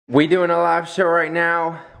We doing a live show right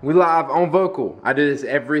now. We live on Vocal. I do this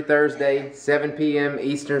every Thursday, 7 p.m.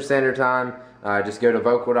 Eastern Standard Time. Just go to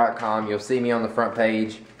vocal.com. You'll see me on the front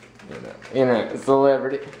page. You know,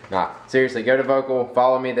 celebrity. Nah, seriously, go to Vocal,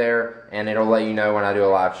 follow me there, and it'll let you know when I do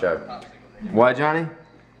a live show. What, Johnny?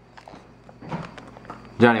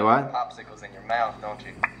 Johnny, what? Popsicles in your mouth, don't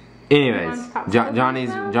you? Anyways, Johnny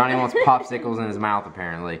wants popsicles in his mouth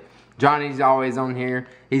apparently. Johnny's always on here.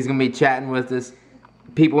 He's gonna be chatting with us.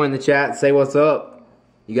 People in the chat, say what's up.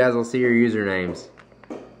 You guys will see your usernames.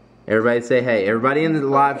 Everybody say hey. Everybody in the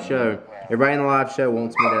live show. Everybody in the live show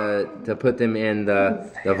wants me to put them in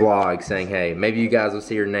the vlog saying hey. Maybe you guys will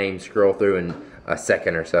see your name scroll through in a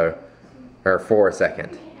second or so. Or for a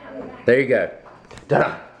second. There you go.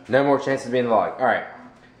 Done. No more chances to be in the vlog. Alright.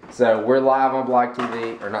 So we're live on Blog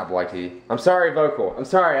TV. Or not Blog TV. I'm sorry, Vocal. I'm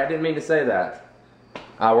sorry, I didn't mean to say that.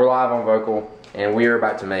 We're live on Vocal. And we are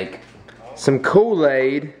about to make some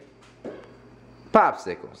Kool-Aid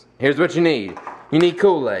popsicles. Here's what you need. You need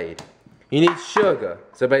Kool-Aid. You need sugar.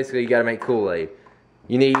 So basically you gotta make Kool-Aid.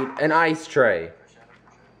 You need an ice tray.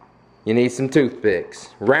 You need some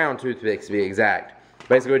toothpicks. Round toothpicks to be exact.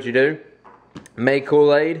 Basically what you do, make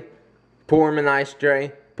Kool-Aid, pour them in the ice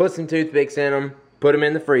tray, put some toothpicks in them, put them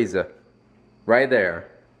in the freezer. Right there.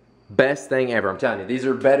 Best thing ever. I'm telling you, these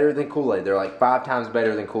are better than Kool-Aid. They're like 5 times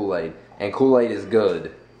better than Kool-Aid. And Kool-Aid is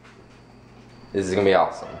good. This is gonna be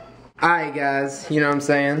awesome. Alright guys, you know what I'm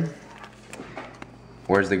saying?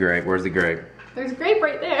 Where's the grape? Where's the grape? There's grape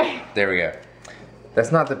right there. There we go.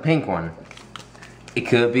 That's not the pink one. It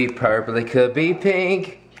could be purple, it could be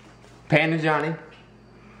pink. Panda Johnny.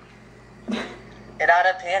 It all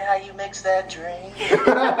depends how you mix that drink.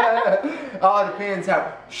 Oh, it depends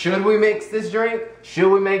how. Should we mix this drink? Should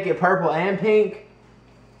we make it purple and pink?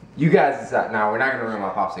 You guys decide. No, we're not gonna ruin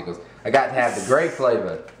my popsicles. I got to have the grape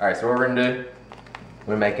flavor. Alright, so what we're gonna do,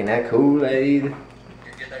 we're making that Kool-Aid.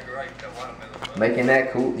 Making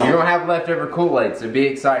that cool. You're gonna have leftover Kool-Aid, so be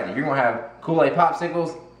excited. You're gonna have Kool-Aid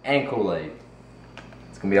popsicles and Kool-Aid.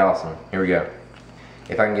 It's gonna be awesome. Here we go.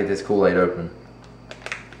 If I can get this Kool-Aid open.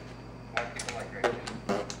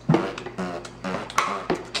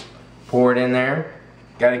 Pour it in there.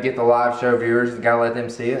 Gotta get the live show viewers, gotta let them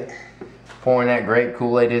see it. Pouring that grape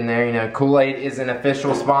Kool-Aid in there. You know, Kool-Aid is an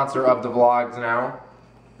official sponsor of the vlogs now.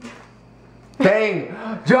 Dang!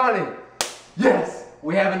 Johnny! Yes!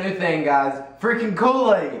 We have a new thing, guys. Freaking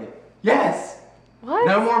Kool-Aid! Yes! What?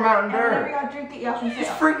 No more Mountain Whenever Dew. y'all drink it, y'all can say, It's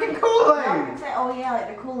freaking Kool-Aid! y'all can say, oh yeah,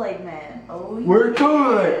 like the Kool-Aid man. Oh yeah. We're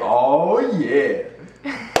Kool-Aid! Oh yeah!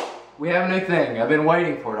 We have a new thing. I've been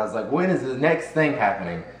waiting for it. I was like, when is the next thing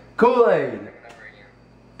happening? Kool-Aid!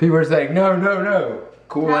 People are saying, no, no, no.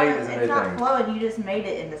 Kool-Aid is a new thing. It's not flowing, you just made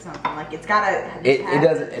it into something. Like it's gotta it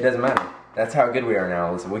doesn't matter. That's how good we are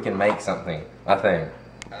now. Listen, we can make something, I think.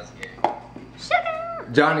 That's good. Sugar.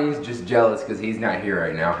 Johnny's just jealous because he's not here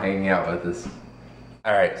right now, hanging out with us.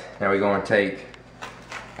 Alright, now we're going to take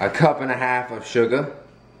a 1.5 cups of sugar.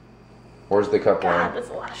 Where's the cup one? God, that's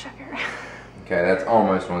a lot of sugar. Okay, that's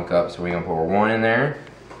almost 1 cup, so we're going to pour 1 in there.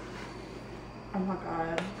 Oh my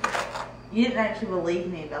god. You didn't actually believe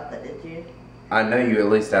me about that, did you? I know you at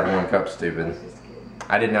least had 1 cup, stupid. I was just kidding.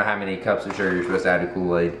 I didn't know how many cups of sugar you're supposed to add to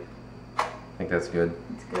Kool-Aid. I think that's good.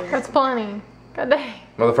 It's good. That's plenty. God dang.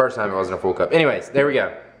 Well, the first time it wasn't a full cup. Anyways, there we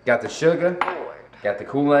go. Got the sugar. Got the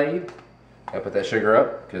Kool-Aid. Gotta put that sugar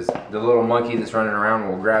up because the little monkey that's running around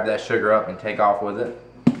will grab that sugar up and take off with it,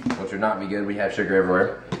 which would not be good. We have sugar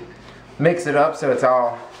everywhere. Mix it up so it's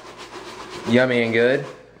all yummy and good.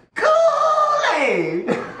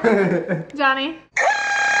 Kool-Aid! Johnny.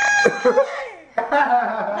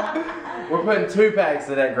 We're putting 2 packs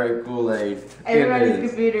of that grape Kool-Aid. Everybody's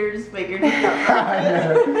computers, speakers,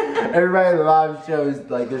 Everybody in the live show is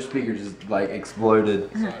like their speakers just like exploded.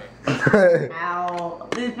 Ow.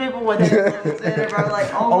 These people with headphones in are probably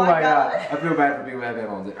like, oh my god. I feel bad for people who have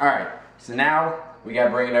headphones in. Alright, so now we gotta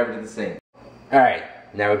bring it over to the sink. Alright,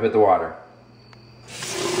 now we put the water.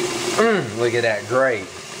 Look at that, great.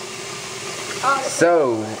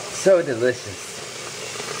 So delicious.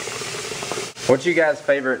 What's you guys'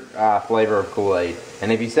 favorite flavor of Kool-Aid?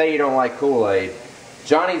 And if you say you don't like Kool-Aid,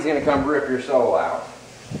 Johnny's gonna come rip your soul out.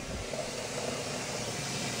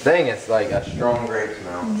 Dang, it's like a strong grape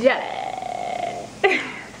smell. Yeah.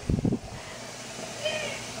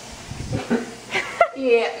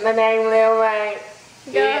 Yeah, my name Lil Wayne.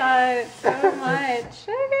 God, so much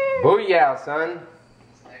sugar. Booyah, son.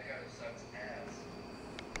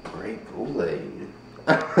 Great Kool-Aid.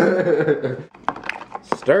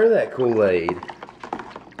 Stir that Kool-Aid.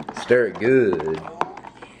 Stir it good.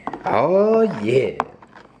 Oh yeah.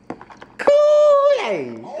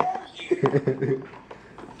 Kool-Aid.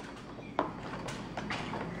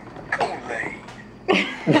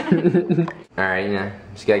 Alright, you know,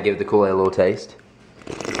 just gotta give the Kool-Aid a little taste.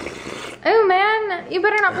 Oh man, you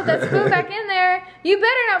better not put that spoon back in there. You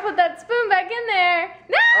better not put that spoon back in there.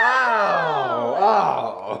 No!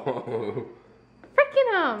 Oh!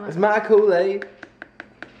 Freaking him. It's my Kool-Aid.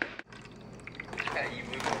 How you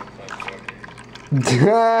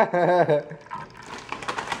moving?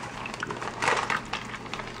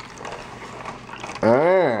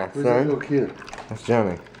 Ah, Who's that little son. kid? That's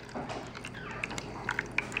Johnny.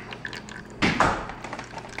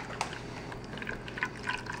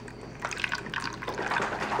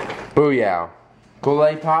 Booyah.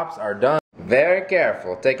 Kool-Aid Pops are done. Very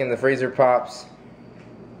careful. Taking the freezer pops.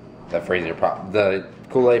 The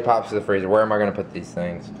Kool-Aid Pops to the freezer. Where am I going to put these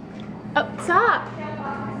things? Oh, stop.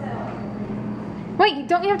 Wait,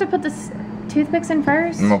 don't you have to put the toothpicks in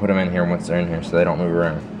first? I'm going to put them in here once they're in here so they don't move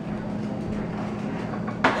around.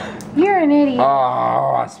 You're an idiot. Oh,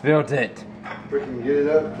 I spilled it. Freaking get it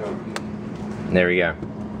up, John. There we go.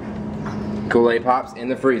 Kool-Aid Pops in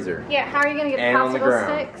the freezer. Yeah, how are you gonna get And the on the popsicle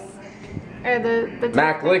ground. sticks? Or the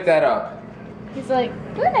Mac, lick that up. He's like,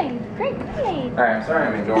 Kool-Aid, great Kool-Aid. Alright, I'm sorry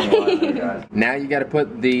I'm enjoying the live, guys. Now you gotta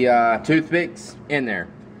put the toothpicks in there.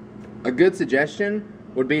 A good suggestion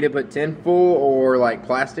would be to put tinfoil or like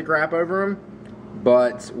plastic wrap over them,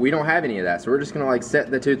 but we don't have any of that, so we're just gonna like set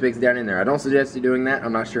the toothpicks down in there. I don't suggest you doing that.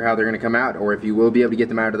 I'm not sure how they're gonna come out or if you will be able to get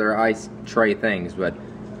them out of their ice tray things, but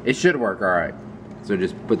it should work alright. So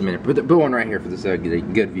just put them in there. Put one right here for this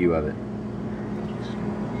good view of it.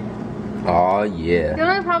 Oh yeah. The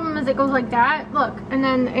only problem is it goes like that, look, and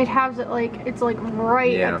then it has it like, it's like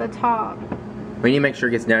right Yeah. at the top. We need to make sure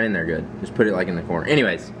it gets down in there good. Just put it like in the corner.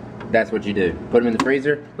 Anyways, that's what you do. Put them in the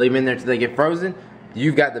freezer, leave them in there till they get frozen.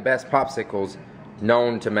 You've got the best popsicles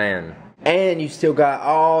known to man. And you still got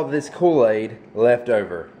all this Kool-Aid left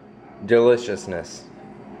over. Deliciousness.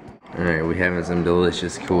 Alright, we having some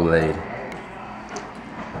delicious Kool-Aid.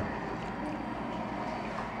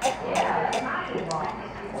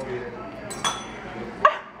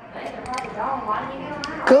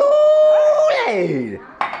 Kool-Aid!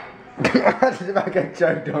 I got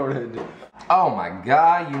choked on it. Oh my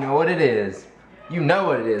god, you know what it is. You know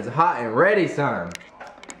what it is. Hot and ready, son.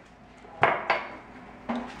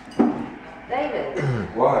 David.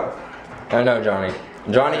 What? I know, Johnny.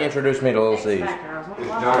 Johnny introduced me to Little C's. It's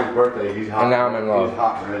Johnny's birthday. He's hot. And now I'm in love. He's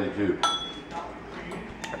hot and ready too.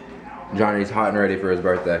 Johnny's hot and ready for his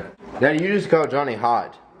birthday. Daddy, you just called Johnny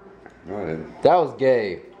hot. No, I didn't. That was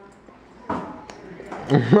gay.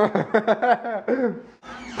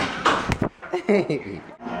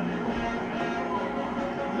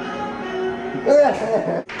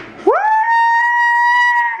 Woo!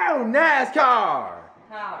 NASCAR!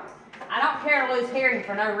 Tyler, I don't care to lose hearing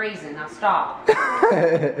for no reason. Now stop.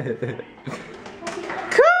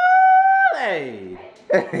 Kool-Aid!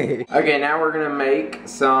 Okay, now we're gonna make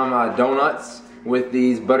some donuts with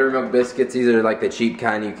these buttermilk biscuits. These are like the cheap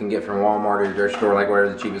kind you can get from Walmart or your grocery store, like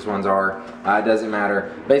whatever the cheapest ones are. It doesn't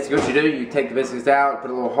matter. Basically what you do, you take the biscuits out,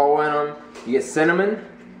 put a little hole in them, you get cinnamon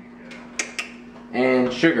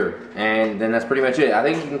and sugar, and then that's pretty much it. I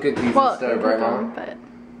think you can cook these on the stove, right, Mom? But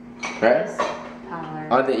Right?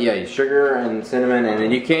 Tyler. Yeah, sugar and cinnamon, and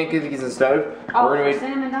then you can't cook these on the stove. Oh, We're gonna be,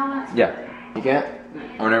 cinnamon donuts? yeah, you can't?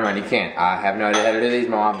 Oh, never mind, you can't. I have no idea how to do these.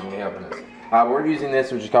 My mom's gonna be helping us. We're using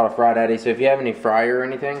this, which is called a Fry Daddy. So if you have any fryer or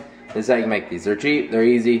anything, this is how you make these. They're cheap, they're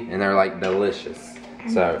easy, and they're like delicious.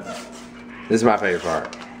 So this is my favorite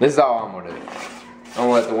part. This is all I'm gonna do. I'm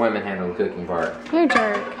gonna let the women handle the cooking part. you're a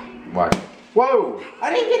jerk. Watch. Whoa!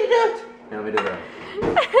 I didn't get it up. Here, let me do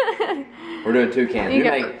that. We're doing 2 cans. You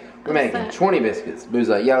We're making 20 biscuits. Boo's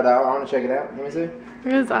like, yo, dog, I want to check it out. Let me see.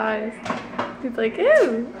 His eyes. He's like,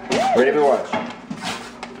 ew. Ready to watch.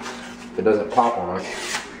 If it doesn't pop on us.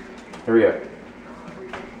 Here we go.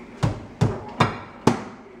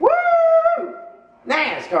 Woo!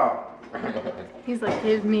 NASCAR! He's like,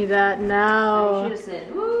 give me that You now. should have said,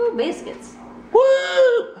 ooh, biscuits.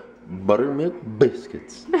 Woo! Buttermilk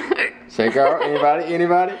biscuits. Shake out.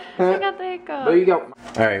 Anybody? I got the hiccup. There you go.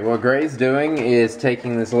 Alright, what Gray's doing is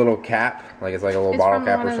taking this little cap, like it's like a little It's bottle from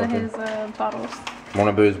cap one or of something. his bottles. One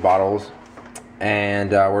of Boo's bottles.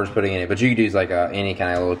 And we're just putting it in it. But you can use like any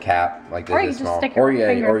kind of little cap, like this Or you is just small. stick your Or you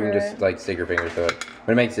finger can through just it. like stick your finger through it.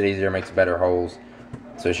 But it makes it easier, makes better holes.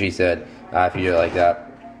 So she said, if you do it like that.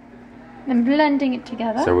 And blending it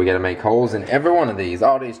together. So we gotta make holes in every one of these.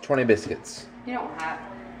 All these 20 biscuits. You don't have.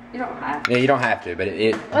 You don't have. Yeah, you don't have to, but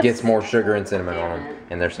it gets more sugar and cinnamon on them.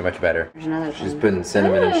 And they're so much better. There's another She's thing. putting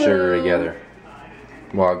cinnamon and sugar Ooh. together.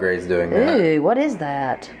 While Gray's doing that. Ooh, what is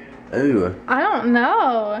that? Ooh. I don't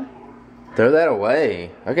know. Throw that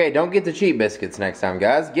away. Okay, don't get the cheap biscuits next time,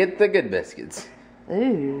 guys. Get the good biscuits.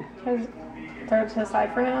 Ooh. Just throw it to the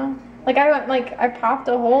side for now. Like I popped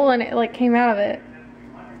a hole and it like came out of it.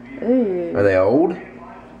 Ooh. Are they old?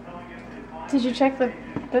 Did you check the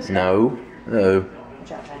biscuit? No. No.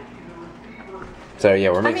 So yeah,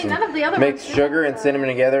 we're mixing. none of the other mix ones sugar and cinnamon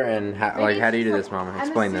together, and how do you do just this, Mama? and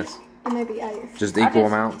Explain the this. And maybe ice. Just equal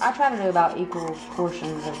amounts, I try to do about equal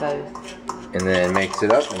portions of both. and then mix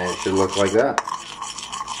it up, and it should look like that.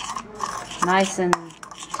 Nice and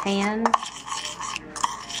tan.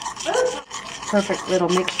 Perfect little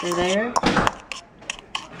mixture there.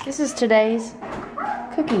 This is today's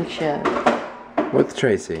cooking show. With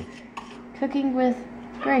Tracy. Cooking with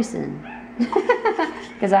Grayson.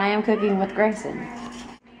 Because I am cooking with Grayson.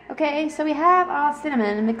 Okay, so we have our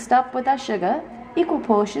cinnamon mixed up with our sugar. Equal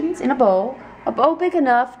portions in a bowl. A bowl big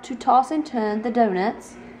enough to toss and turn the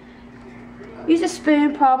donuts. Use a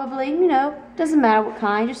spoon probably, you know, doesn't matter what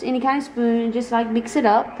kind, just any kind of spoon, and just like mix it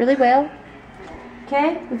up really well.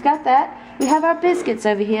 Okay, we've got that. We have our biscuits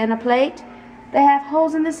over here on a plate. They have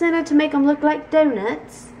holes in the center to make them look like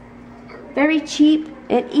donuts. Very cheap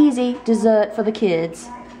and easy dessert for the kids.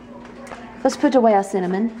 Let's put away our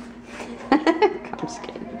cinnamon. I'm just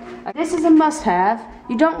kidding. This is a must-have.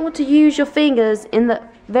 You don't want to use your fingers in the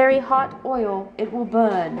very hot oil. It will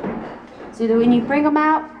burn. So that when you bring them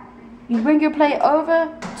out, you bring your plate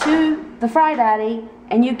over to the fry daddy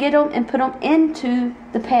and you get them and put them into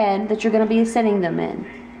the pan that you're going to be setting them in.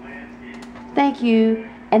 Thank you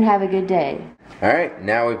and have a good day. Alright,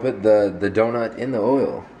 now we put the donut in the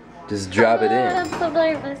oil. Just drop it in. I'm so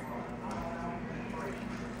nervous.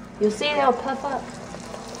 You'll see they'll puff up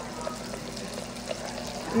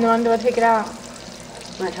No, until I take it out.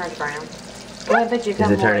 when it turns brown. Well, I bet you Is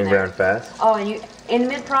come it more in turning there. brown fast? Oh, and you in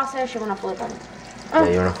mid-process, you want to flip them. Yeah,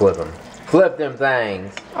 you want to flip them. Flip them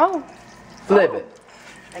things. Oh. Flip it.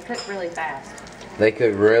 They cook really fast. They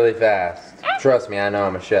cook really fast. Trust me, I know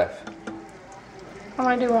I'm a chef. I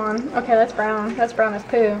want to do one. Okay, that's brown. That's brown as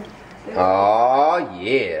poo. Oh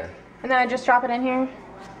yeah. And then I just drop it in here.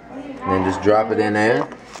 And then just drop it in there.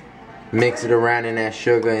 Mix it around in that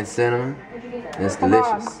sugar and cinnamon. And it's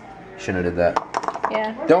delicious. Shouldn't have did that.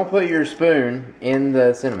 Yeah. Don't put your spoon in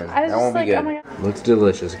the cinnamon. I was That won't just be like, good. oh my God. Looks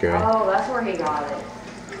delicious, girl. Oh, that's where he got it.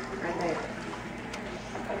 Right there.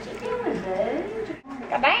 What you doing, bud?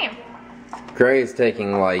 God damn. Gray is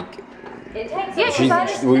taking like It takes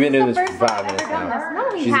Yeah, we've been doing the this for first 5 time minutes I've ever done now.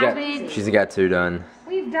 this. No, we haven't. She's got 2 done.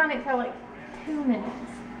 We've done it for like 2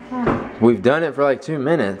 minutes. We've done it for like 2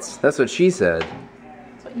 minutes. That's what she said.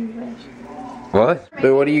 That's what you wish. What?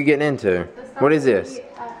 Boo, what are you getting into? What is this?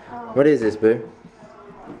 What is this, Boo?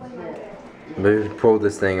 Boo pulled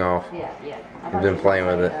this thing off. Yeah, yeah. I've been playing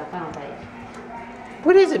with it. Final page.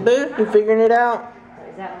 What is it, Boo? You figuring it out?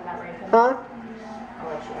 Is that one about ready? Huh? I'll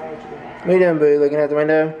let you do that. What you doing, Boo? Looking out the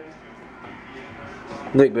window?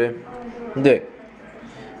 Look, Boo. Look.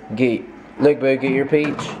 Look, Boo. Get your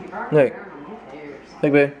peach. Look.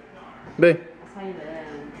 Look, Boo. Boo. That's how you do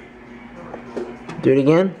it. Do it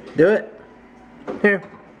again. Do it. Here.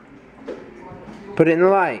 Put it in the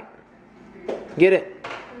light. Get it.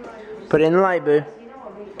 Put it in the light, Boo.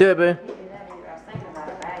 Do it, Boo.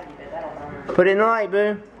 Put it in the light,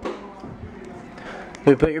 Boo.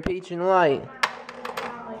 Boo, put your peach in the light.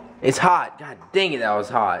 It's hot. God dang it, that was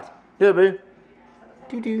hot. Do it, Boo.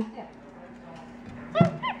 Doo-doo.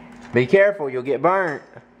 Be careful, you'll get burnt.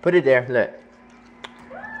 Put it there, look.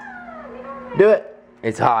 Do it.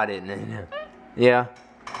 It's hot, isn't it? Yeah.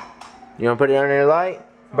 You want to put it under the light?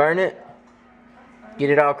 Burn it? Get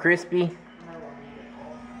it all crispy?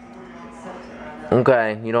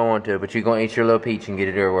 Okay, you don't want to, but you're going to eat your little peach and get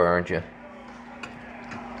it everywhere, aren't you?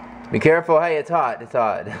 Be careful. Hey, it's hot. It's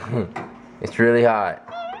hot. It's really hot.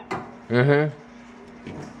 Mm-hmm.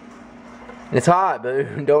 It's hot, boo.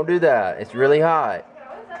 Don't do that. It's really hot.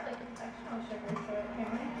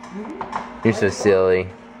 You're so silly.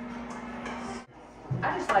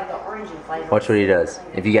 I just like the orangey flavor. Watch what he does.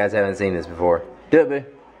 If you guys haven't seen this before. Do it, boo.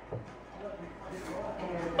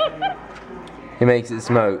 He makes it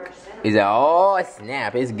smoke. He's like, oh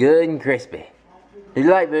snap, it's good and crispy. Do you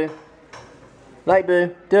like, boo? Like,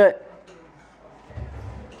 boo? Do it.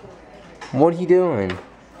 What are you doing?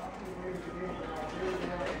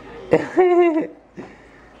 It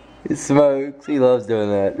smokes. He loves doing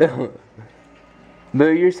that.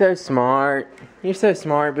 Boo, you're so smart. You're so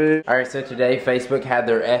smart, Boo. Alright, so today Facebook had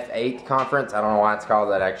their F8 conference. I don't know why it's called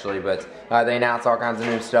that actually, but they announced all kinds of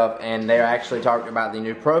new stuff, and they actually talked about the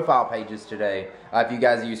new profile pages today. If you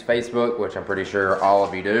guys use Facebook, which I'm pretty sure all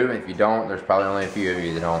of you do, if you don't, there's probably only a few of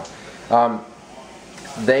you that don't.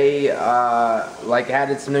 They like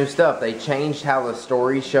added some new stuff. They changed how the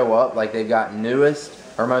stories show up. Like they've got newest,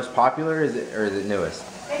 Or most popular? Is it newest?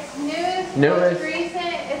 It's newest, Newest. most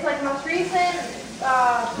recent. It's like most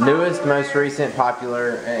recent. Newest, most recent,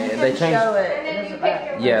 popular. They changed. Show it. And then you Doesn't pick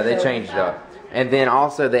matter. your Yeah, they changed it up. And then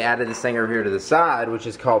also they added this thing over here to the side, which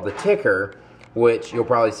is called the ticker, which you'll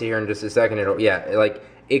probably see here in just a second.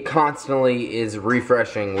 It constantly is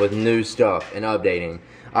refreshing with new stuff and updating.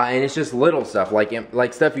 And it's just little stuff,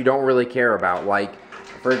 like stuff you don't really care about. Like,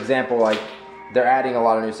 for example, like they're adding a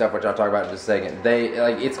lot of new stuff, which I'll talk about in just a second.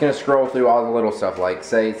 It's gonna scroll through all the little stuff, like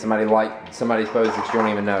say somebody liked somebody's post that you don't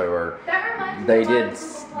even know, or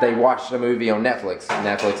they watched a movie on Netflix.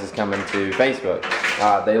 Netflix is coming to Facebook.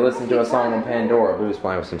 They listened to a song on Pandora. Who's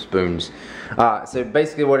playing with some spoons? So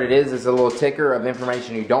basically what it is a little ticker of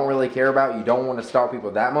information you don't really care about. You don't want to stalk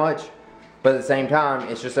people that much. But at the same time,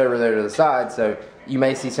 it's just over there to the side. So you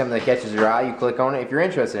may see something that catches your eye. You click on it if you're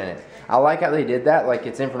interested in it. I like how they did that. Like,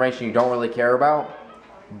 it's information you don't really care about,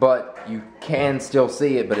 but you can still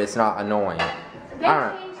see it, but it's not annoying. They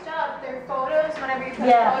changed up their photos whenever you put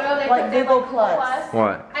Yeah, a photo. They like put their, Google Plus.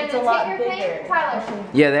 What? And It's the a lot ticker thing, bigger. Tyler.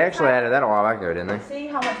 Yeah, they actually added that a while ago, didn't they? See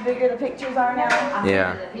how much bigger the pictures are now?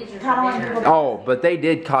 Yeah. Kind of like Google. Oh, but they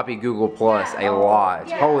did copy Google Plus a lot.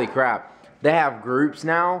 Yeah. Holy crap. They have groups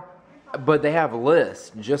now, but they have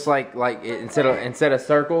lists. Just like instead of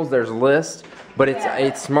circles, there's lists, but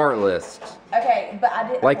it's smart lists. Okay, but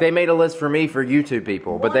I did. Like, they made a list for me for YouTube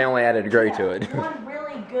people, but they only added gray to it. One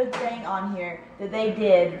really good thing on here that they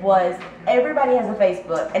did was everybody has a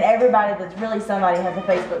Facebook, and everybody that's really somebody has a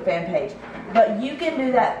Facebook fan page. But you can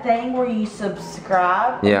do that thing where you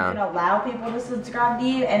subscribe. And Yeah. You can allow people to subscribe to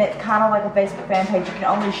you, and it's kind of like a Facebook fan page. You can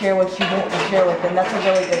only share what you want to share with them. That's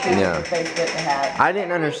a really good feature Yeah. for Facebook to have. I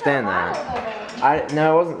didn't understand that.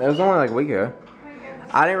 No, it wasn't. It was only like a week ago.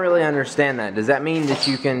 I didn't really understand that. Does that mean that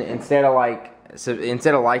you can, instead of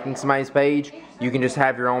liking somebody's page, you can just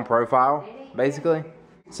have your own profile, basically?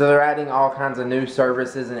 So they're adding all kinds of new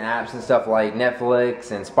services and apps and stuff like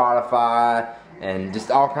Netflix and Spotify and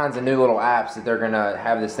just all kinds of new little apps that they're gonna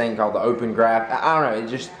have this thing called the Open Graph. I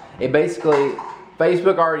don't know. It basically,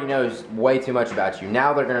 Facebook already knows way too much about you.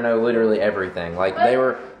 Now they're gonna know literally everything. Like they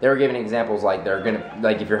were giving examples, like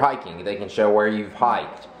if you're hiking, they can show where you've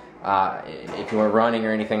hiked. If you were running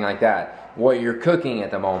or anything like that, what you're cooking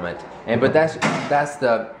at the moment, but that's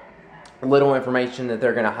the little information that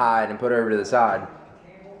they're gonna hide and put over to the side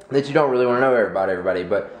that you don't really want to know about everybody,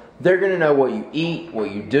 but they're gonna know what you eat,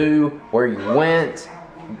 what you do, where you went,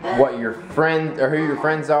 what your friend or who your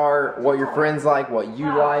friends are, what your friends like, what you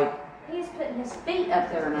like. He's putting his feet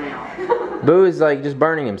up there now. Boo is like just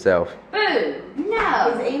burning himself. Boo!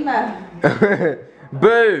 No! It's emo.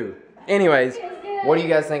 Boo! Anyways, what do you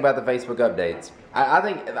guys think about the Facebook updates? I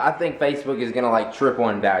think Facebook is gonna like triple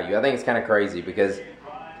in value. I think it's kind of crazy because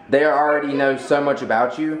they already know so much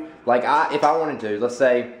about you. Like if I wanted to, let's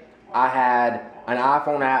say I had an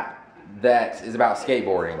iPhone app that is about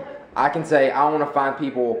skateboarding. I can say I want to find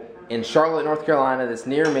people in Charlotte, North Carolina that's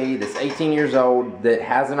near me, that's 18 years old, that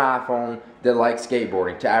has an iPhone, that likes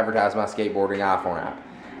skateboarding, to advertise my skateboarding iPhone app.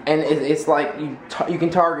 And it's like you can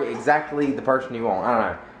target exactly the person you want. I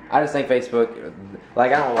don't know. I just think Facebook,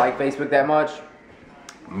 like, I don't like Facebook that much,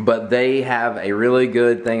 but they have a really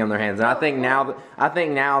good thing on their hands. And I think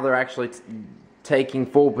now they're actually taking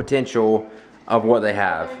full potential of what they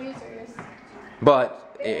have.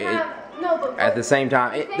 But at the same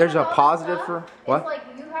time, there's a positive for what? It's like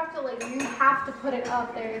you have to put it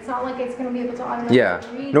up there. It's not like it's gonna be able to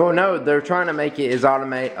automatically read. No, they're trying to make it as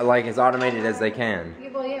automated as they can.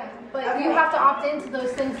 Well, yeah, but you have to opt into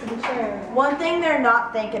those things to be shared. One thing they're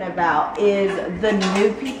not thinking about is the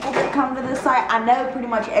new people that come to the site. I know pretty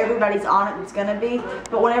much everybody's on it that's gonna be,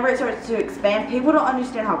 but whenever it starts to expand, people don't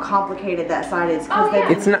understand how complicated that site is.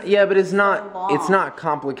 It's not. Yeah, but it's not. It's not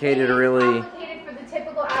complicated, really. Complicated for the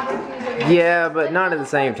typical average user. Yeah, but not at the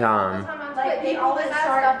same time. Like they always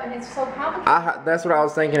stuff, and it's so complicated. That's what I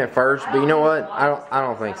was thinking at first, but you know what? I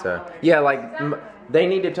don't think so. Yeah, like they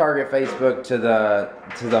need to target Facebook to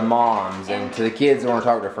the moms and to the kids who want to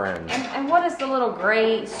talk to friends. And what is the little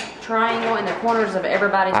gray triangle in the corners of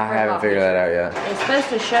everybody's profile? I haven't figured that out yet. It's supposed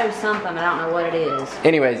to show something, I don't know what it is.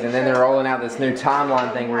 Anyways, and then they're rolling out this new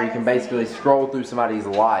timeline thing where you can basically scroll through somebody's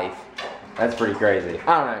life. That's pretty crazy.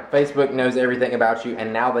 I don't know. Facebook knows everything about you,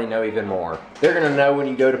 and now they know even more. They're gonna know when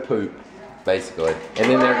you go to poop, basically, and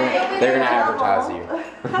then they're gonna advertise you.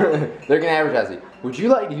 They're gonna advertise you. Would you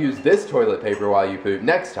like to use this toilet paper while you poop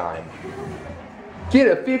next time? Get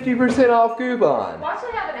a 50% off coupon. Watch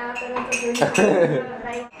it have an app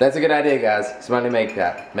that That's a good idea, guys. Somebody make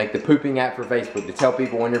that. Make the pooping app for Facebook to tell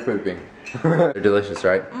people when you're pooping. They're delicious,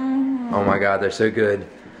 right? Oh my God, they're so good.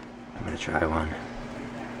 I'm gonna try one.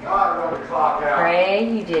 Gray,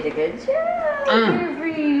 you did a good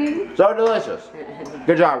job. So delicious.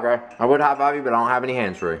 Good job, Gray. I would high five you, but I don't have any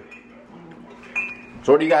hands free.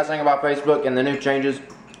 So what do you guys think about Facebook and the new changes?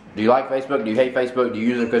 Do you like Facebook? Do you hate Facebook? Do you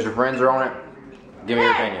use it because your friends are on it? Give me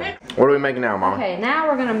your opinion. What are we making now, Mama? Okay, now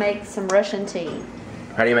we're gonna make some Russian tea.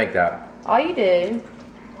 How do you make that? All you do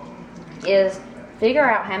is figure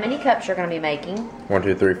out how many cups you're gonna be making. 1,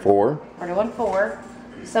 2, 3, 4. We're doing 4.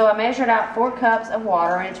 So I measured out 4 cups of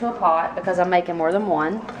water into a pot because I'm making more than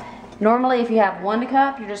one. Normally, if you have 1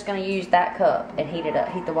 cup, you're just gonna use that cup and heat it up,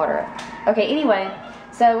 heat the water up. Okay, anyway,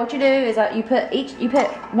 so what you do is you put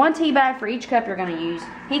 1 tea bag for each cup you're gonna use.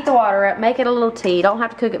 Heat the water up, make it a little tea. Don't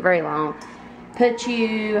have to cook it very long.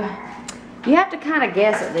 You have to kind of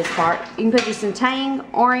guess at this part. You can put you some Tang,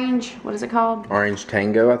 orange, what is it called? Orange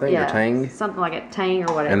Tango, I think, Yeah, or Tang. something like a Tang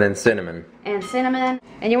or whatever. And then cinnamon. And cinnamon.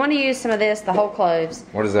 And you want to use some of this, the whole cloves.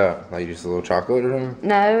 What is that? Like just a little chocolate or something?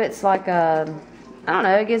 No, it's like a, I don't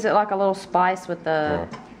know, it gives it like a little spice with the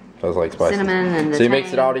Sounds like spices. cinnamon and the So you mix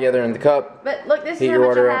it Tang. all together in the cup. But look, this Heat is how your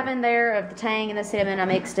much I water have up. in there of the Tang and the cinnamon. I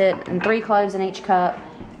mixed it, and 3 cloves in each cup.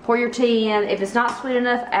 Pour your tea in. If it's not sweet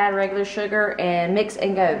enough, add regular sugar and mix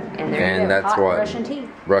and go. And there you go. And that's Hot what? Russian tea.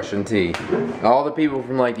 Russian tea. All the people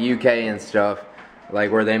from like the UK and stuff,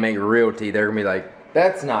 like where they make real tea, they're gonna be like,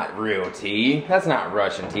 that's not real tea. That's not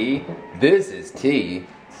Russian tea. This is tea.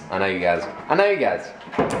 I know you guys. I know you guys.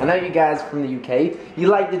 I know you guys from the UK. You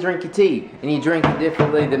like to drink your tea, and you drink it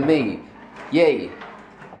differently than me. Yay.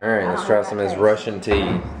 Alright, let's try some of this Russian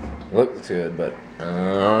tea. Looks good, but I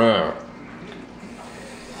don't know.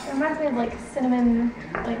 It reminds me of like cinnamon,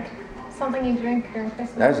 like something you drink during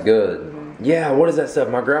Christmas. That's good. Yeah, what is that stuff?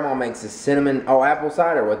 My grandma makes this cinnamon, apple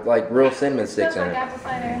cider with like real cinnamon sticks Smells in like it. apple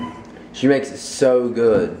cider. She makes it so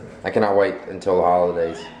good. I cannot wait until the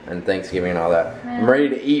holidays and Thanksgiving and all that. I'm ready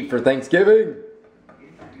to eat for Thanksgiving.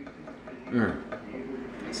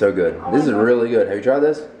 So good. This is really good. Have you tried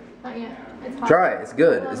this? Not yet. It's hot. Try it. It's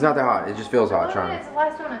good. It's not that hot. It just feels hot. Try It's it. the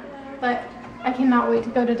last donut. But I cannot wait to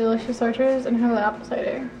go to Delicious Orchards and have the apple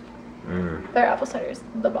cider. Their apple cider's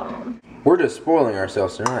the bomb. We're just spoiling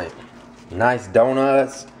ourselves tonight. Nice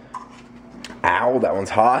donuts. Ow, that one's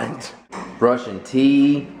hot. Russian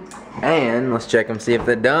tea. And let's check them, see if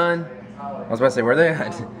they're done. I was about to say, where they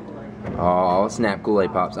at? Oh, snap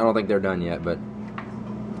Kool-Aid Pops. I don't think they're done yet, but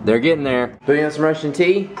they're getting there. Boo, you want some Russian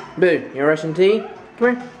tea? Boo, you want Russian tea?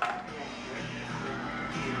 Come here.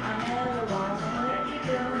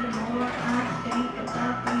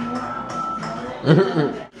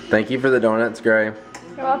 Thank you for the donuts, Gray.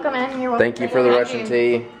 You're welcome, and you're welcome. Thank you for the Russian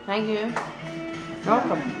tea. Thank you.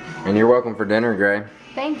 Welcome. And you're welcome for dinner, Gray.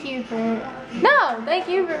 Thank you for... No! Thank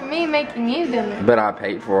you for me making you dinner. But I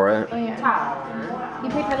paid for it. Oh, yeah. You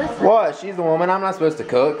paid for this? What? She's the woman. I'm not supposed to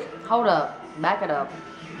cook. Hold up. Back it up.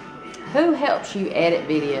 Who helps you edit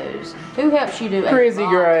videos? Who helps you do Crazy a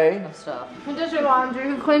lot Gray. of stuff? Who does your laundry?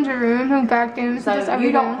 Who cleans your room? Who vacuums? So Who does you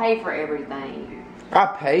everything? don't pay for everything. I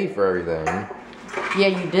pay for everything. Yeah,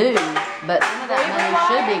 you do. But some of that money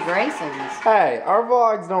should be Grayson's. Hey, our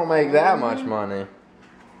vlogs don't make that much money.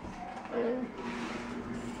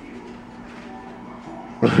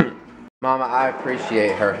 Mama, I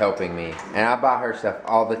appreciate her helping me. And I buy her stuff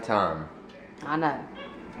all the time. I know.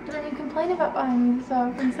 But then you complain about buying me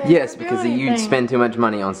stuff and say, Yes, "I don't do because you anything." spend too much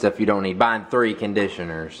money on stuff you don't need. Buying 3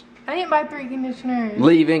 conditioners. I didn't buy 3 conditioners.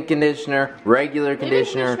 Leave-in conditioner, regular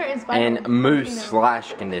conditioner, conditioner is vital. and mousse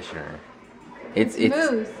 / conditioner. It's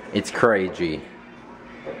Mousse. it's crazy.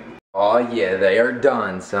 Oh yeah, they are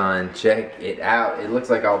done, son. Check it out. It looks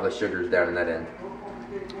like all the sugar's down in that end.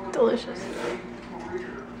 Delicious.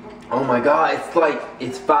 Oh my god,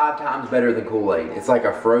 it's 5 times better than Kool-Aid. It's like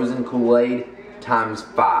a frozen Kool-Aid times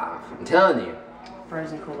 5. I'm telling you.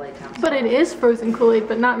 Frozen Kool-Aid times. But it is frozen Kool-Aid,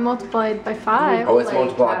 but not multiplied by 5. Oh, it's Kool-Aid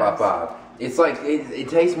multiplied by times. 5. It's like, it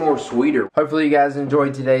tastes more sweeter. Hopefully you guys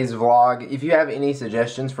enjoyed today's vlog. If you have any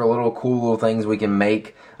suggestions for little cool little things we can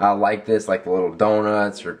make like this, like the little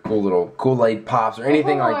donuts or cool little Kool-Aid Pops or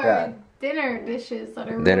anything like that. Dinner dishes that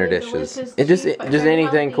are Dinner really dishes. delicious, It just cheap, but just very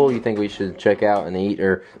anything healthy. cool you think we should check out and eat,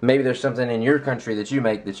 or maybe there's something in your country that you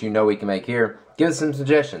make that you know we can make here. Give us some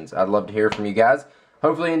suggestions. I'd love to hear from you guys.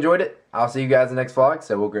 Hopefully you enjoyed it. I'll see you guys in the next vlog.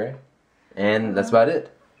 So will Gray. And that's about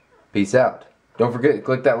it. Peace out. Don't forget to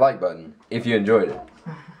click that like button if you enjoyed it.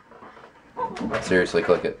 Seriously,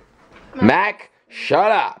 click it. Mac,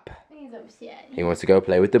 shut up. He's upset. He wants to go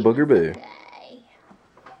play with the booger boo.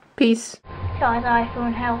 Peace. Guys,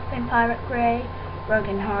 iPhone Health and Pirate Gray.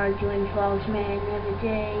 Working hard, doing vlogs, man, every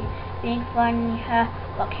day. Thanks for finding me,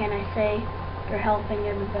 what can I say? You're helping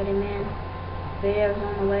everybody, man. Videos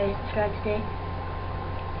on the way, subscribe today.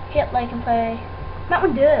 Hit like and play. Not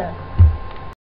one duh.